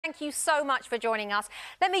thank you so much for joining us.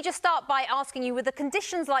 Let me just start by asking you, with the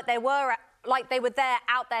conditions like they were there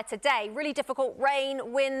out there today, really difficult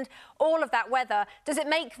rain, wind, all of that weather, does it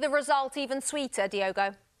make the result even sweeter,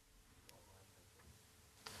 Diogo?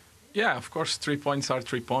 Yeah, of course, 3 points are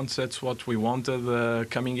 3 points. That's what we wanted.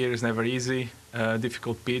 Coming here is never easy.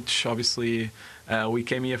 Difficult pitch. Obviously, we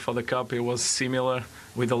came here for the Cup. It was similar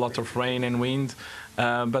with a lot of rain and wind.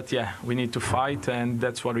 But yeah, we need to fight, and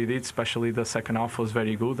that's what we did. Especially the second half was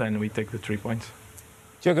very good, and we take the 3 points.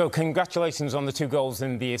 Diogo, congratulations on the 2 goals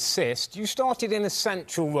and the assist. You started in a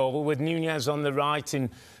central role with Nunez on the right and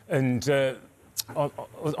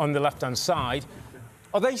on the left-hand side.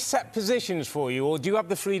 Are they set positions for you, or do you have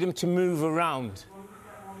the freedom to move around?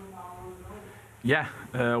 Yeah,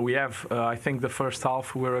 we have. I think the first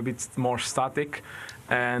half we were a bit more static,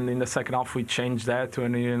 and in the second half we changed that,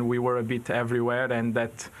 and we were a bit everywhere, and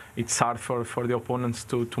that it's hard for the opponents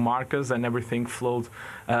to mark us, and everything flowed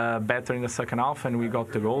better in the second half, and we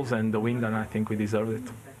got the goals and the win, and I think we deserved it.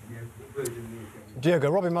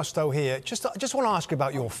 Diogo, Robbie Mustoe here. Just want to ask you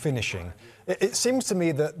about your finishing. It seems to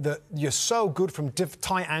me that you're so good from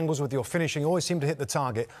tight angles with your finishing. You always seem to hit the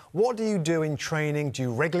target. What do you do in training? Do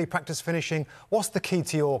you regularly practice finishing? What's the key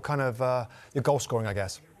to your kind of your goal scoring, I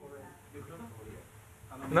guess?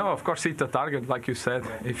 No, of course, hit the target, like you said.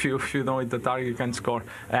 If you don't hit the target, you can score.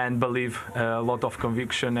 And believe, a lot of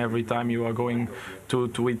conviction every time you are going to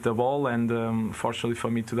hit the ball. And fortunately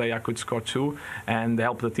for me today, I could score 2 and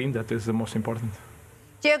help the team. That is the most important.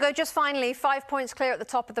 Diogo, just finally, 5 points clear at the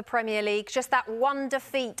top of the Premier League. Just that 1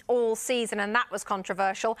 defeat all season, and that was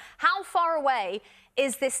controversial. How far away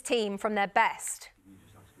is this team from their best?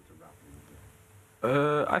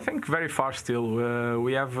 I think very far still.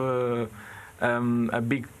 We have a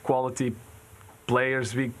big quality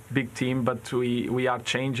players, big team, but we are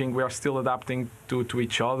changing. We are still adapting to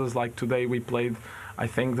each other. Like today we played, I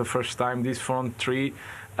think, the first time this front 3.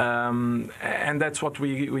 And that's what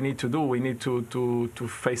we need to do. We need to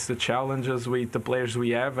face the challenges with the players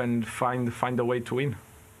we have and find a way to win.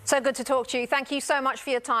 So good to talk to you. Thank you so much for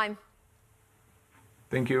your time.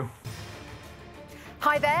 Thank you.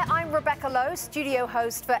 Hi there, I'm Rebecca Lowe, studio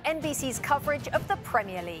host for NBC's coverage of the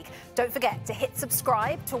Premier League. Don't forget to hit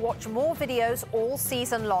subscribe to watch more videos all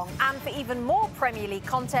season long. And for even more Premier League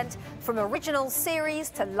content, from original series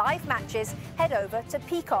to live matches, head over to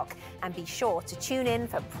Peacock. And be sure to tune in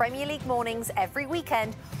for Premier League mornings every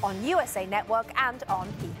weekend on USA Network and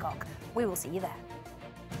on Peacock. We will see you there.